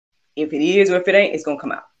If it is or if it ain't, it's going to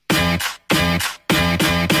come out.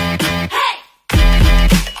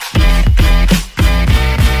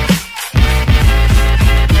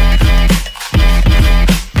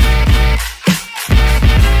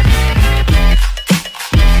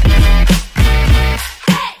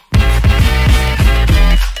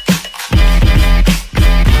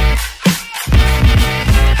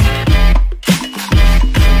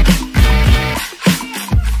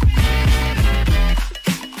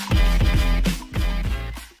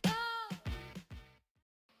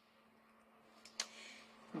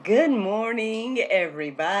 Good morning,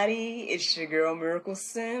 everybody. It's your girl, Miracle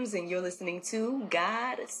Sims, and you're listening to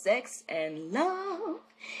God, Sex, and Love,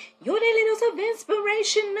 your daily dose of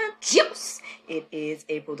inspirational juice. It is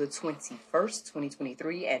April the 21st,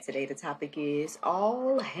 2023, and today the topic is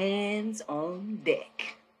All Hands on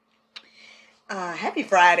Deck. Happy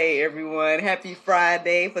Friday, everyone. Happy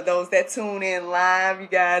Friday. For those that tune in live, you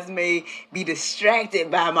guys may be distracted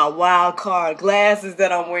by my wild card glasses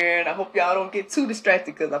that I'm wearing. I hope y'all don't get too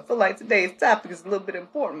distracted because I feel like today's topic is a little bit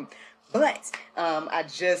important. But I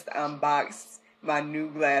just unboxed my new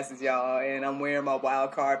glasses, y'all, and I'm wearing my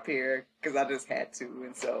wild card pair because I just had to.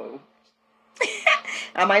 And so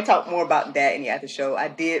I might talk more about that in the after show. I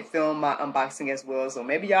did film my unboxing as well, so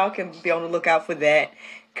maybe y'all can be on the lookout for that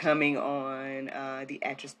coming on the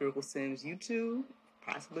Actress Miracle Sims YouTube,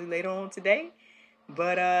 possibly later on today.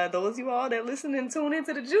 But those of you all that listen and tune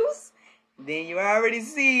into the juice, then you already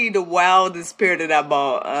see the wildest pair that I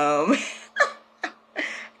bought.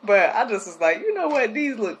 But I just was like, you know what,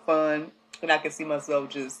 these look fun, and I can see myself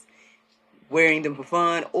just wearing them for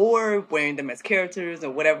fun or wearing them as characters or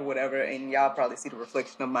whatever. And y'all probably see the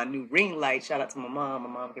reflection of my new ring light. Shout out to my mom. My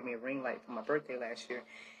mom gave me a ring light for my birthday last year.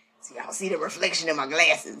 So y'all see the reflection in my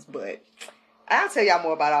glasses. But I'll tell y'all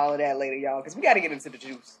more about all of that later, y'all, because we got to get into the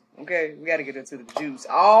juice. Okay? We got to get into the juice.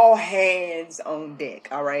 All hands on deck.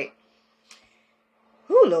 All right?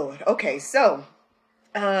 Oh, Lord. Okay, so,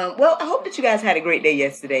 well, I hope that you guys had a great day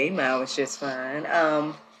yesterday. Mine was just fine.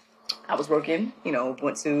 I was working,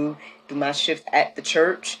 went to do my shift at the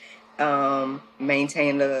church,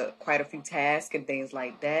 maintained quite a few tasks and things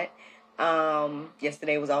like that.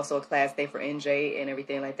 Yesterday was also a class day for NJ and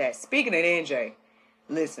everything like that. Speaking of NJ,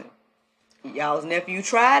 listen, y'all's nephew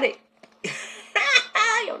tried it.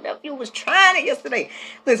 Your nephew was trying it yesterday.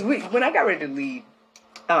 Listen, when I got ready to leave,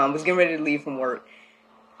 was getting ready to leave from work,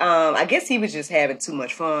 I guess he was just having too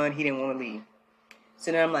much fun. He didn't want to leave.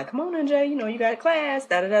 So then I'm like, come on, NJ, you got a class,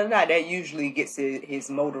 da-da-da-da. That usually gets his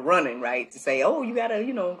motor running, right? To say, oh, you got to,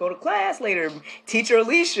 go to class later. Teacher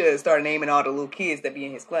Alicia started naming all the little kids that be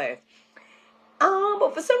in his class.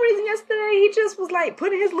 But for some reason yesterday, he just was like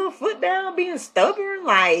putting his little foot down, being stubborn,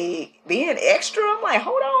 like being extra. I'm like,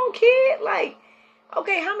 hold on, kid. Like,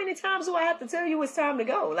 okay, how many times do I have to tell you it's time to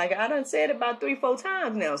go? Like, I done said it about 3-4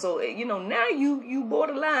 times now. So, now you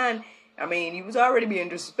borderline. I mean, he was already being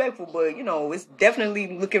disrespectful, but, it's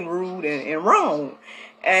definitely looking rude and wrong.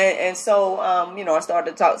 And so, I started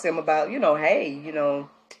to talk to him about, hey,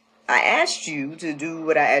 I asked you to do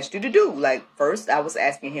what I asked you to do. Like, first, I was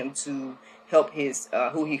asking him to help his,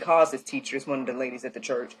 who he calls his teacher, is one of the ladies at the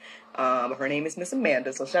church. Her name is Miss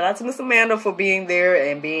Amanda. So shout out to Miss Amanda for being there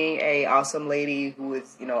and being a awesome lady who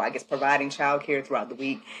is, I guess, providing childcare throughout the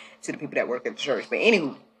week to the people that work at the church. But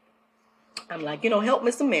anywho, I'm like, help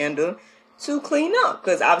Miss Amanda to clean up.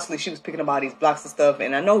 Because obviously she was picking up all these blocks and stuff.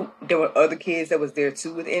 And I know there were other kids that was there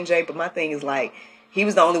too with NJ. But my thing is like, he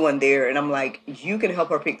was the only one there. And I'm like, you can help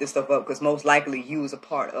her pick this stuff up. Because most likely you was a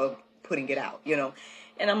part of putting it out,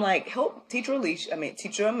 And I'm like, help Teacher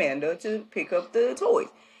Amanda to pick up the toys.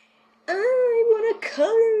 I want to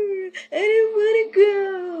color. I didn't want to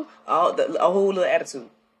go. A whole little attitude.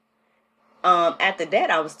 After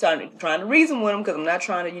that, I was trying to reason with him because I'm not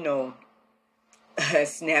trying to,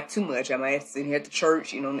 snap too much. I might sit here at the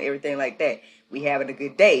church, and everything like that. We having a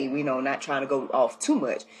good day, not trying to go off too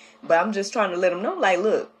much. But I'm just trying to let him know, like,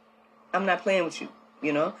 look, I'm not playing with you,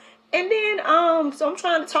 And then, so I'm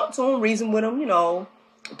trying to talk to him, reason with him,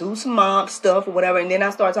 do some mob stuff or whatever. And then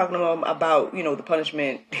I started talking to him about, the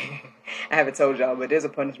punishment. I haven't told y'all, but there's a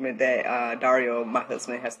punishment that Dario, my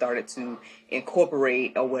husband, has started to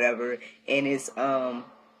incorporate or whatever. And it's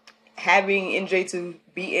having NJ to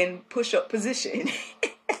be in push-up position.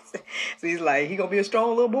 So he's like, he gonna be a strong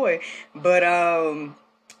little boy. But,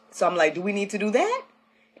 so I'm like, do we need to do that?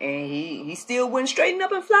 And he still wouldn't straighten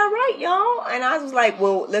up and fly right, y'all. And I was like,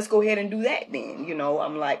 well, let's go ahead and do that then.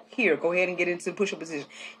 I'm like, here, go ahead and get into push-up position.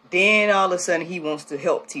 Then all of a sudden he wants to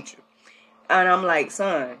help teacher. And I'm like,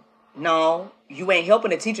 son, no, you ain't helping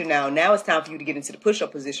the teacher now. Now it's time for you to get into the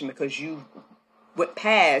push-up position because you went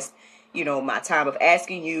past, my time of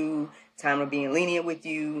asking you, time of being lenient with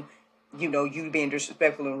you, you being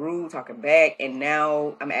disrespectful and rude, talking back, and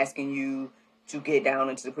now I'm asking you to get down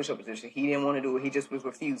into the push-up position. He didn't want to do it. He just was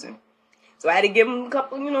refusing. So I had to give him a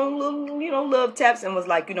couple, little taps, and was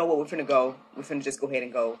like, you know what, we're finna go. We're finna just go ahead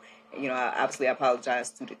and go. And, obviously I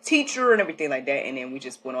apologized to the teacher and everything like that, and then we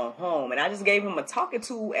just went on home. And I just gave him a talking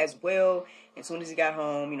to as well. As soon as he got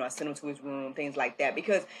home, I sent him to his room, things like that.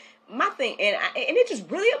 Because my thing, and it just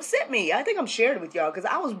really upset me. I think I'm sharing it with y'all because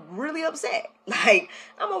I was really upset. Like,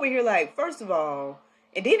 I'm over here like, first of all,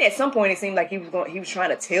 and then at some point it seemed like he was trying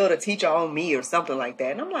to tell the teacher on me or something like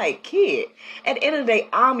that. And I'm like, kid, at the end of the day,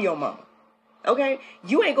 I'm your mama. Okay?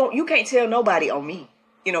 You can't tell nobody on me.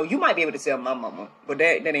 You might be able to tell my mama, but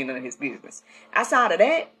that ain't none of his business. Outside of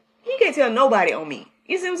that, he can't tell nobody on me.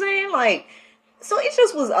 You see what I'm saying? Like, so it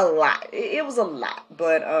just was a lot. It was a lot.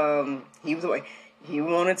 But he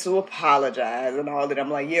wanted to apologize and all that.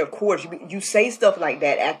 I'm like, yeah, of course. You say stuff like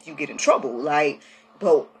that after you get in trouble. Like,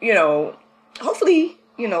 but, hopefully,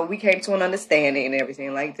 we came to an understanding and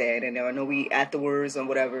everything like that. And I know we afterwards and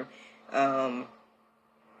whatever,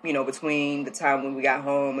 between the time when we got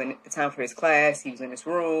home and the time for his class, he was in his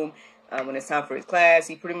room. When it's time for his class,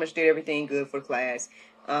 he pretty much did everything good for class.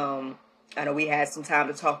 I know we had some time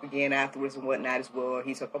to talk again afterwards and whatnot as well.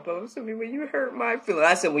 He talked about, to me, when you hurt my feelings.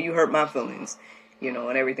 I said, when you hurt my feelings, and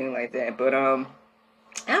everything like that. But I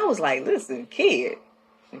was like, listen, kid,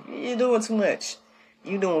 you're doing too much.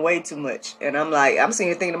 You're doing way too much. And I'm like, I'm sitting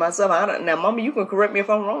here thinking to myself, now, Mama, you can correct me if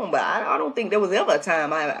I'm wrong, but I don't think there was ever a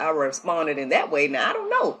time I responded in that way. Now, I don't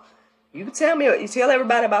know. You can tell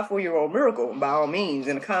everybody about 4-year-old Miracle, by all means,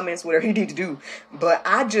 in the comments, whatever you need to do. But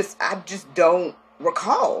I just don't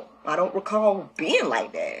recall. I don't recall being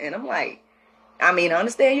like that. And I'm like, I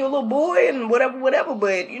understand you're a little boy and whatever,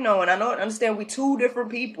 but, and I understand we two different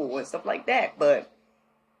people and stuff like that, but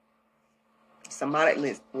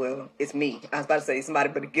it's me. I was about to say somebody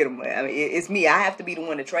better get him. It's me. I have to be the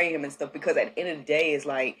one to train him and stuff, because at the end of the day, it's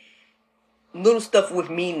like, little stuff with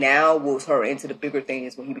me now will turn into the bigger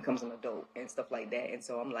things when he becomes an adult and stuff like that. And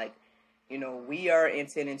so I'm like, we are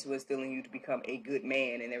intending to instill in you to become a good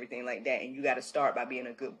man and everything like that. And you got to start by being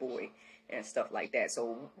a good boy and stuff like that.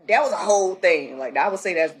 So that was a whole thing. Like, I would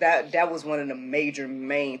say that was one of the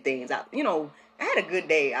main things. I had a good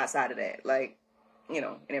day outside of that, like, and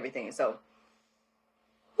everything. So,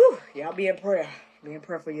 y'all be in prayer. Be in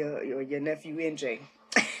prayer for your nephew, NJ.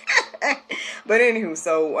 But anywho,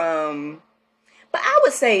 so, but I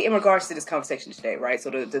would say in regards to this conversation today, right? So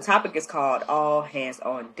the topic is called All Hands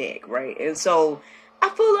on Deck, right? And so I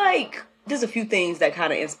feel like there's a few things that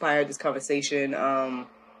kind of inspired this conversation.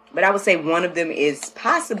 But I would say one of them is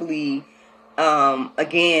possibly,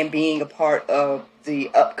 again, being a part of the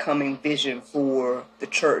upcoming vision for the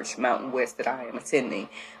church, Mountain West, that I am attending.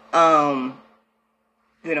 I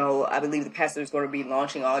believe the pastor is going to be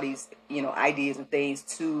launching all these, ideas and things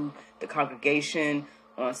to the congregation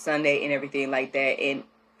on Sunday and everything like that. And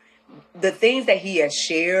the things that he has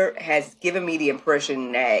shared has given me the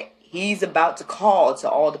impression that he's about to call to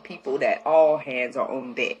all the people that all hands are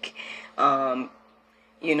on deck. Of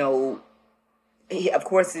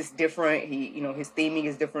course it's different. His theming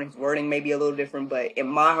is different. His wording may be a little different, but in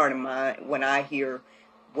my heart and mind, when I hear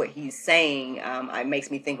what he's saying, it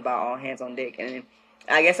makes me think about all hands on deck. And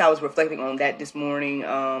I guess I was reflecting on that this morning,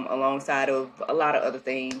 alongside of a lot of other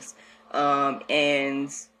things.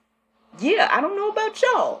 And yeah, I don't know about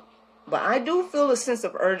y'all, but I do feel a sense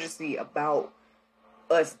of urgency about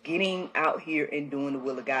us getting out here and doing the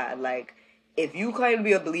will of God. Like, if you claim to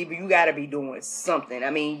be a believer, you got to be doing something.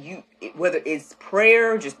 Whether it's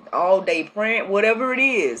prayer, just all day praying, whatever it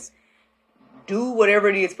is, do whatever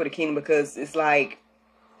it is for the kingdom, because it's like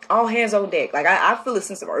all hands on deck. Like, I feel a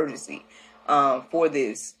sense of urgency, for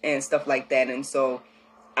this and stuff like that. And so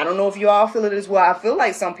I don't know if you all feel it as well. I feel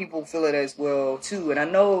like some people feel it as well too. And I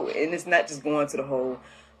know, and it's not just going to the whole,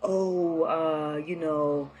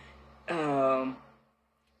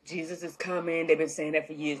 Jesus is coming. They've been saying that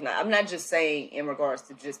for years now. I'm not just saying in regards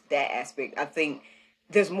to just that aspect. I think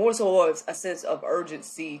there's more so a sense of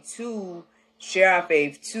urgency to share our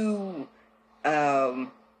faith, to,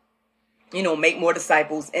 make more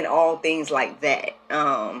disciples and all things like that.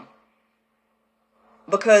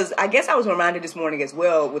 Because I guess I was reminded this morning as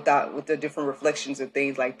well with the different reflections and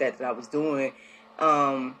things like that I was doing,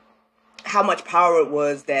 how much power it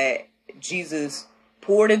was that Jesus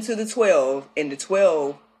poured into the 12, and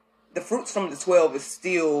the fruits from the 12 is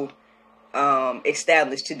still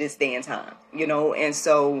established to this day and time, and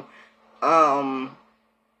so, so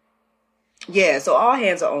all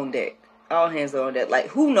hands are on deck. All hands are on deck. Like,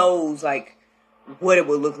 who knows, like, what it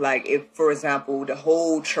would look like if, for example, the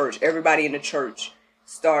whole church, everybody in the church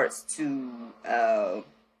starts to,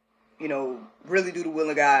 really do the will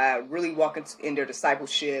of God, really walk in their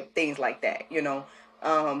discipleship, things like that,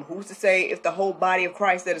 Who's to say if the whole body of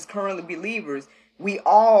Christ that is currently believers, we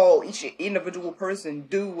all, each individual person,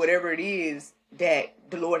 do whatever it is that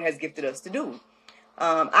the Lord has gifted us to do.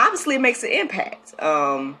 Obviously, it makes an impact.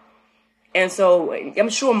 And so I'm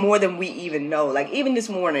sure more than we even know. Like, even this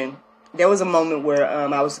morning, there was a moment where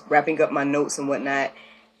I was wrapping up my notes and whatnot,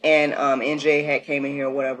 and NJ had came in here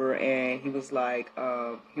or whatever, and he was like,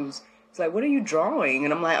 what are you drawing?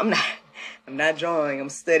 And I'm like, I'm not drawing, I'm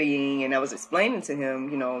studying. And I was explaining to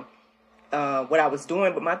him, what I was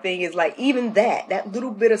doing. But my thing is, like, even that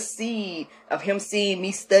little bit of seed of him seeing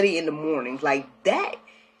me study in the mornings, like, that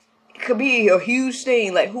could be a huge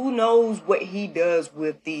thing. Like, who knows what he does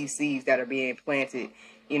with these seeds that are being planted,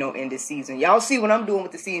 in this season. Y'all see what I'm doing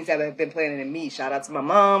with the seeds that have been planted in me. Shout out to my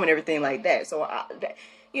mom and everything like that. So, I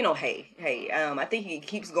think it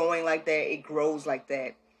keeps going like that. It grows like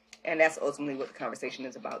that. And that's ultimately what the conversation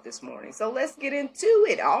is about this morning. So let's get into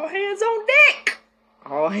it. All hands on deck.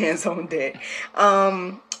 All hands on deck.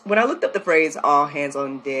 When I looked up the phrase all hands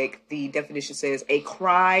on deck, the definition says a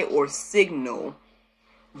cry or signal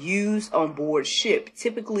used on board ship,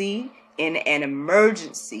 typically in an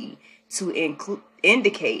emergency, to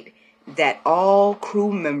indicate that all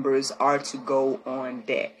crew members are to go on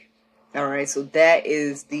deck. All right, so that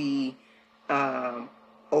is the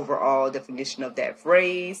overall definition of that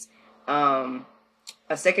phrase. A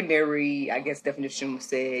secondary, definition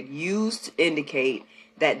said used to indicate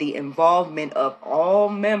that the involvement of all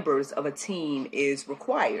members of a team is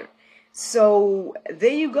required. So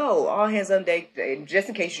there you go, all hands on deck. Just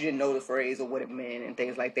in case you didn't know the phrase or what it meant and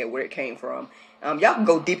things like that, where it came from. Y'all can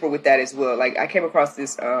go deeper with that as well. Like, I came across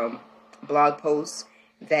this blog post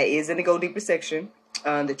that is in the Go Deeper section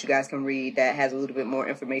that you guys can read, that has a little bit more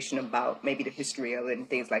information about maybe the history of it and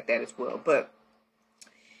things like that as well. But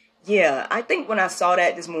yeah, I think when I saw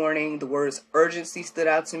that this morning, the words urgency stood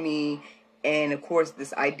out to me. And of course,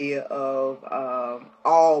 this idea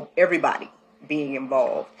of everybody being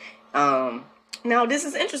involved. Now this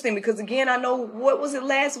is interesting because, again, I know, what was it,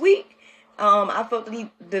 last week? I felt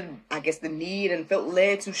the need and felt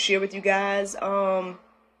led to share with you guys,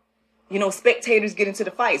 spectators get into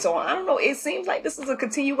the fight. So I don't know, it seems like this is a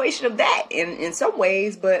continuation of that in some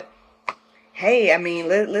ways, but hey, I mean,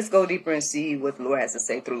 let's go deeper and see what the Lord has to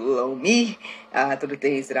say through little me, through the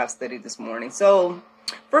things that I've studied this morning. So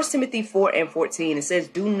 1 Timothy 4:14, it says,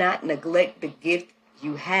 do not neglect the gift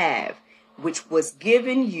you have, which was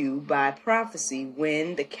given you by prophecy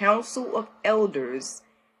when the council of elders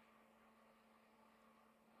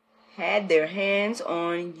had their hands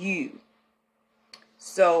on you.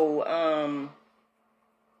 So,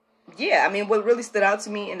 what really stood out to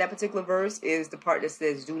me in that particular verse is the part that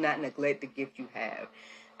says, do not neglect the gift you have.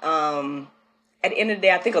 At the end of the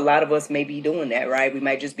day, I think a lot of us may be doing that, right? We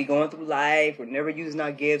might just be going through life. We're never using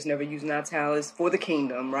our gifts, never using our talents for the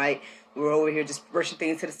kingdom, right? We're over here just brushing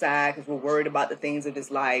things to the side because we're worried about the things of this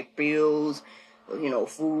life, bills,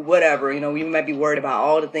 food, whatever. We might be worried about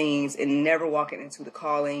all the things and never walking into the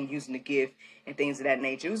calling, using the gift and things of that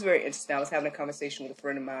nature. It was very interesting. I was having a conversation with a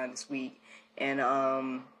friend of mine this week, and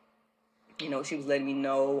she was letting me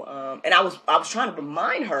know, and I was trying to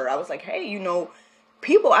remind her. I was like, hey,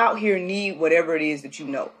 people out here need whatever it is that you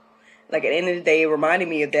know. Like, at the end of the day, it reminded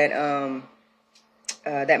me of that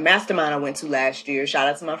mastermind I went to last year. Shout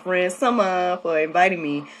out to my friend Summer for inviting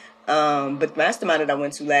me. But the mastermind that I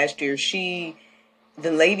went to last year, the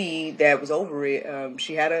lady that was over it,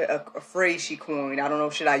 she had a phrase she coined. I don't know,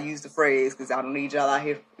 should I use the phrase? Because I don't need y'all out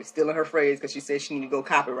here stealing her phrase because she said she needed to go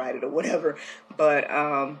copyright it or whatever. But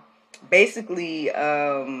basically,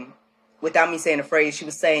 without me saying the phrase, she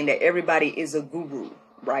was saying that everybody is a guru,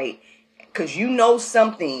 right? Because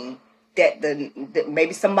something that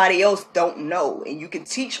maybe somebody else don't know, and you can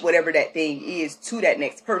teach whatever that thing is to that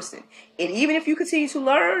next person. And even if you continue to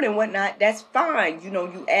learn and whatnot, that's fine.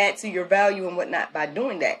 You add to your value and whatnot by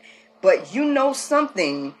doing that. But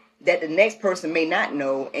something that the next person may not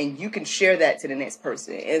know, and you can share that to the next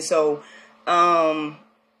person. And so, those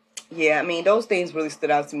things really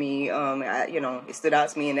stood out to me. It stood out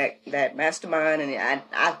to me in that mastermind, and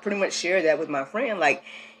I pretty much shared that with my friend. Like,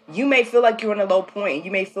 you may feel like you're in a low point.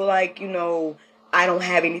 You may feel like, I don't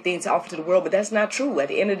have anything to offer to the world, but that's not true. At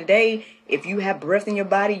the end of the day, if you have breath in your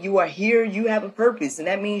body, you are here, you have a purpose. And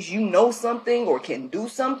that means you know something or can do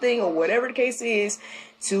something or whatever the case is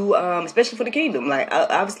to, especially for the kingdom. Like,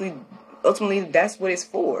 obviously, ultimately, that's what it's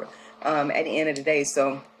for at the end of the day.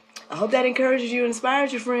 So I hope that encourages you,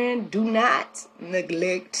 inspires you, friend. Do not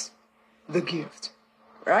neglect the gift.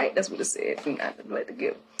 Right? That's what it said. Do not neglect the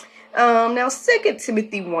gift. Now, 2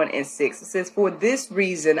 Timothy 1:6, it says, for this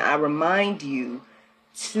reason I remind you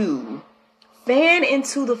to fan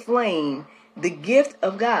into the flame the gift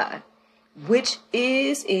of God, which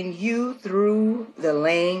is in you through the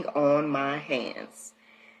laying on my hands.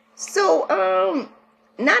 So,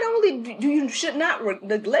 not only do you should not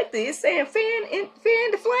neglect it, it's saying fan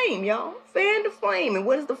the flame, y'all. Fan the flame. And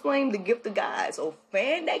what is the flame? The gift of God. So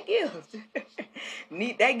fan that gift.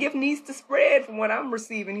 That gift needs to spread from what I'm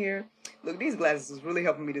receiving here. Look, these glasses is really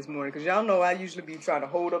helping me this morning, because y'all know I usually be trying to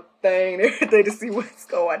hold up the thing and everything to see what's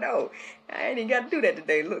going on. I ain't even got to do that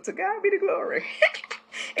today. Look, to God be the glory.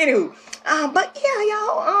 Anywho, but yeah,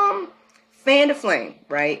 y'all, fan the flame,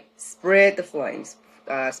 right? Spread the flames.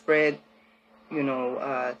 Spread,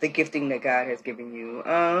 the gifting that God has given you.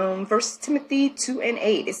 1 Timothy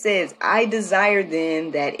 2:8, it says, I desire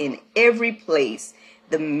then that in every place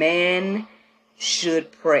the man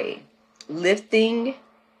should pray, lifting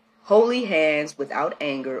holy hands without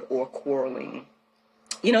anger or quarreling.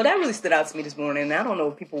 That really stood out to me this morning, and I don't know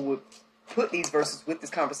if people would put these verses with this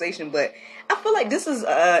conversation, but I feel like this is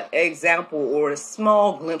an example or a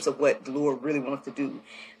small glimpse of what the Lord really wants to do.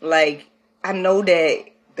 Like, I know that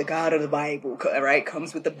the God of the Bible, right,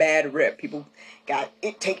 comes with a bad rep. People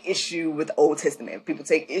take issue with the Old Testament. People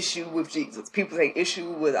take issue with Jesus. People take issue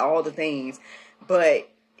with all the things. But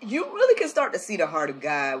you really can start to see the heart of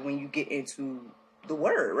God when you get into the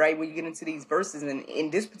Word, right? When you get into these verses. And in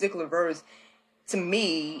this particular verse, to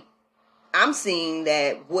me, I'm seeing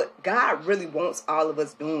that what God really wants all of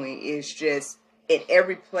us doing is just in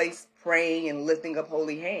every place praying and lifting up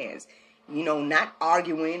holy hands. Not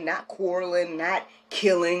arguing, not quarreling, not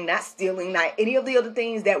killing, not stealing, not any of the other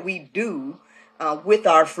things that we do with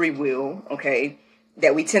our free will, okay,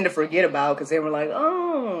 that we tend to forget about, because they were like,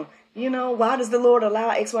 why does the Lord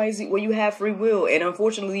allow X, Y, Z? Well, you have free will. And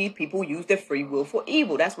unfortunately, people use their free will for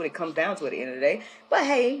evil. That's what it comes down to at the end of the day. But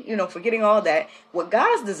hey, forgetting all that, what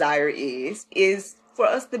God's desire is for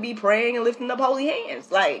us to be praying and lifting up holy hands.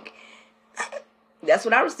 Like, that's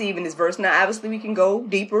what I receive in this verse. Now, obviously, we can go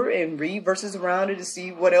deeper and read verses around it to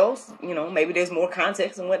see what else, maybe there's more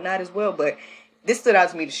context and whatnot as well. But this stood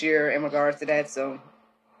out to me to share in regards to that. So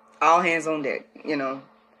all hands on deck,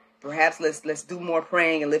 Perhaps let's do more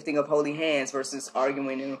praying and lifting up holy hands versus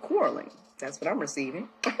arguing and quarreling. That's what I'm receiving.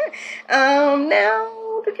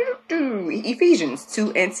 Now, Ephesians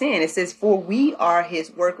 2:10, it says, for we are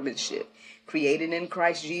his workmanship, created in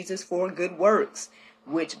Christ Jesus for good works,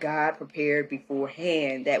 which God prepared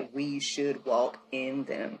beforehand that we should walk in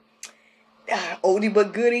them. Oldie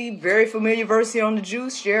but goodie, very familiar verse here on the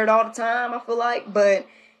Juice, shared all the time, I feel like. But,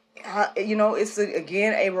 it's,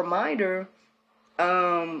 again, a reminder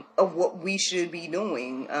of what we should be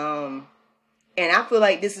doing. And I feel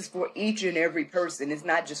like this is for each and every person. It's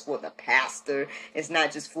not just for the pastor. It's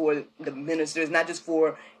not just for the minister. It's not just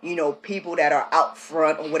for, people that are out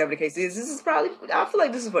front or whatever the case is. This is probably, I feel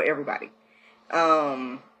like this is for everybody.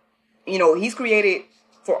 He's created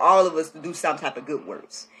for all of us to do some type of good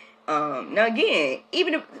works. Now again,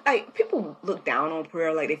 even if people look down on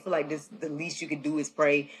prayer, like they feel like this, the least you can do is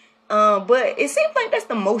pray. But it seems like that's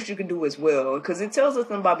the most you can do as well, because it tells us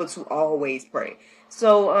in the Bible to always pray.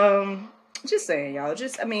 So, just saying, y'all,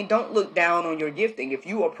 don't look down on your gifting. If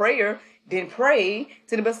you are a prayer, then pray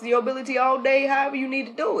to the best of your ability all day, however you need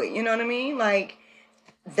to do it. You know what I mean? Like,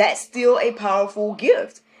 that's still a powerful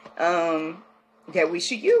gift, that we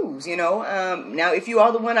should use, Now, if you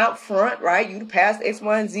are the one out front, right, you the pastor, X,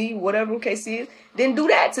 Y, and Z, whatever the case is, then do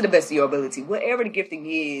that to the best of your ability. Whatever the gifting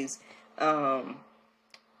is,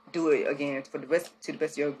 do it again to the best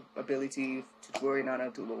of your ability, to glory and honor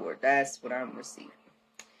to the Lord. That's what I'm receiving.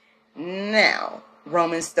 Now,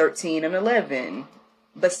 Romans 13:11.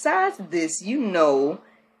 Besides this, the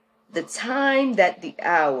time that the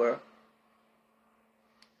hour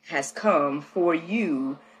has come for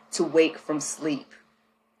you to wake from sleep.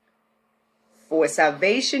 For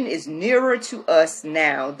salvation is nearer to us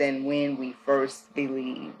now than when we first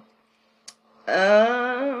believed.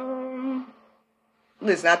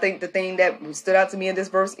 Listen, I think the thing that stood out to me in this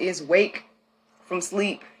verse is wake from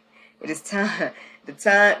sleep. It is time.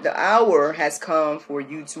 The hour has come for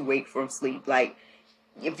you to wake from sleep. Like,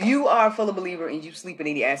 if you are a fellow believer and you sleep in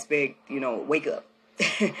any aspect, wake up.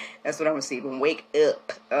 That's what I'm receiving. Wake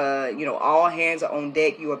up. All hands are on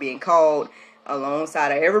deck. You are being called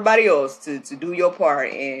alongside of everybody else to do your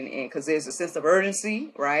part. And because there's a sense of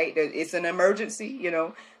urgency, right? It's an emergency,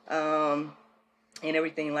 and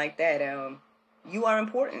everything like that. You are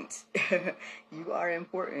important. You are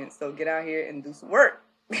important. So get out here and do some work.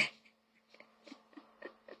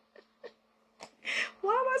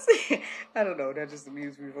 Why am I saying? I don't know. That just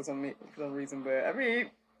amused me for some reason. But I mean,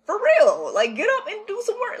 for real, like get up and do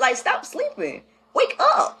some work. Like stop sleeping. Wake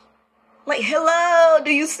up. Like hello,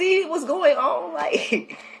 do you see what's going on?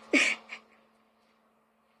 Like,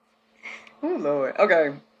 oh Lord.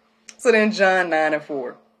 Okay. So then John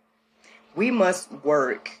 9:4. We must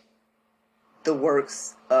work the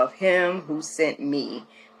works of him who sent me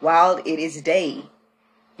while it is day.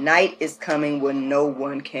 Night is coming when no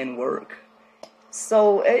one can work.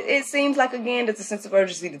 So it seems like, again, there's a sense of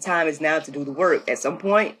urgency. The time is now to do the work. At some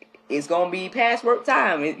point, it's going to be past work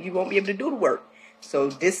time. You won't be able to do the work. So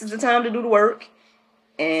this is the time to do the work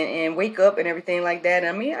and wake up and everything like that.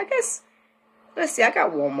 I mean, I guess, let's see, I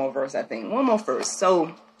got one more verse, I think. One more verse.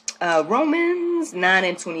 So Romans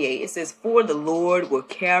 9:28, it says, for the Lord will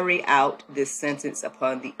carry out this sentence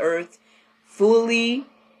upon the earth fully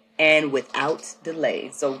and without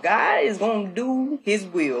delay. So God is going to do his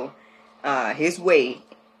will, his way,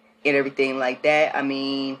 and everything like that. I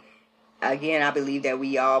mean, again, I believe that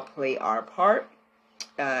we all play our part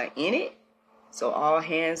in it. So all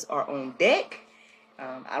hands are on deck.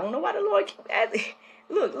 I don't know why the Lord keep asking.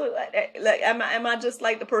 Look, like, am I just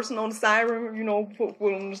like the person on the siren, you know, put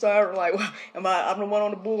on the siren, like, I'm the one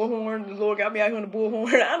on the bullhorn, the Lord got me out here on the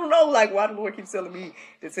bullhorn. I don't know, like, why the Lord keeps telling me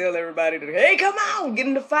to tell everybody that, hey, come on, get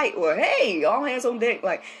in the fight, or hey, all hands on deck,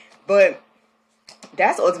 like, but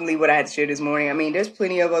that's ultimately what I had to share this morning. I mean, there's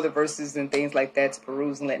plenty of other verses and things like that to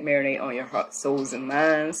peruse and let marinate on your hearts, souls, and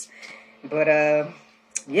minds, but,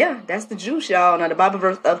 yeah, that's the juice, y'all. Now, the Bible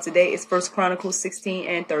verse of today is 1 Chronicles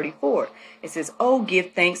 16:34. It says, oh,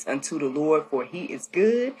 give thanks unto the Lord, for he is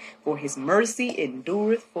good, for his mercy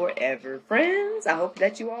endureth forever. Friends, I hope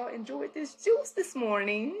that you all enjoyed this juice this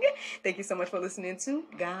morning. Thank you so much for listening to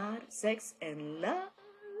God, Sex, and Love.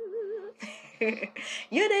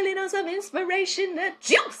 Your daily dose of inspiration, the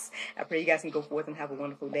juice. I pray you guys can go forth and have a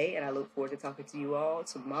wonderful day, and I look forward to talking to you all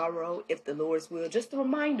tomorrow, if the Lord's will. Just a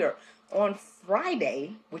reminder, on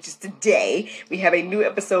Friday, which is today, we have a new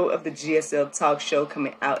episode of the GSL Talk Show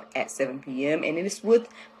coming out at 7 p.m., and it is with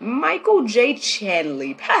Michael J.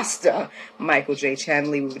 Chanley. Pastor Michael J.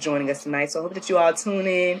 Chanley will be joining us tonight, so I hope that you all tune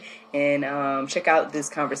in and check out this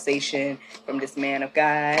conversation from this man of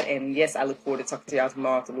God. And yes, I look forward to talking to y'all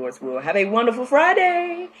tomorrow, if the Lord's will. Have a wonderful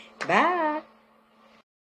Friday. Bye.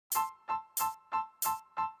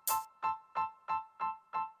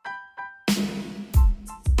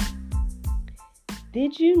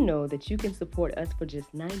 Did you know that you can support us for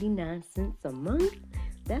just 99 cents a month?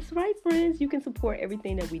 That's right, friends. You can support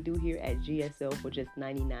everything that we do here at GSL for just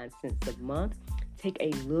 99 cents a month. Take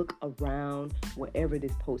a look around wherever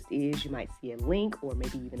this post is. You might see a link or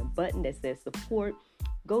maybe even a button that says support.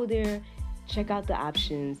 Go there, check out the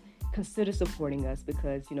options, consider supporting us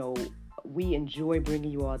because, you know, we enjoy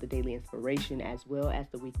bringing you all the daily inspiration as well as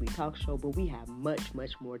the weekly talk show, but we have much,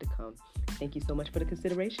 much more to come. Thank you so much for the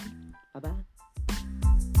consideration. Bye-bye.